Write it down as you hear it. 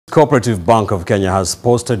Co-Operative Bank of Kenya has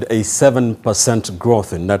posted a 7%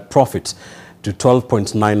 growth in net profit to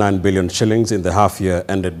 12.99 billion shillings in the half-year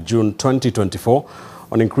ended June 2024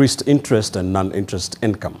 on increased interest and non-interest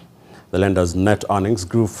income. The lender's net earnings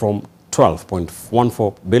grew from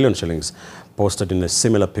 12.14 billion shillings posted in a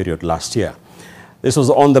similar period last year. This was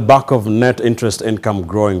on the back of net interest income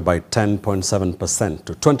growing by 10.7%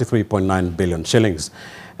 to 23.9 billion shillings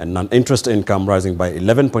and non-interest income rising by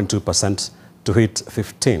 11.2% to hit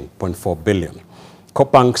 15.4 billion.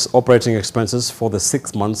 Co-Bank's operating expenses for the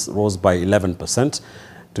 6 months rose by 11%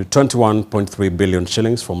 to 21.3 billion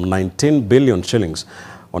shillings from 19 billion shillings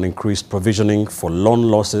on increased provisioning for loan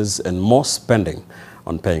losses and more spending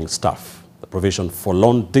on paying staff. The provision for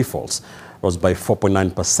loan defaults rose by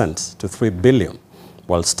 4.9% to 3 billion,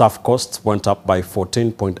 while staff costs went up by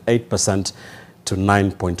 14.8% to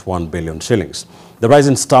 9.1 billion shillings. The rise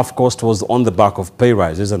in staff cost was on the back of pay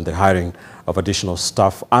rises and the hiring of additional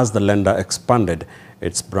staff as the lender expanded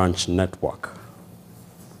its branch network.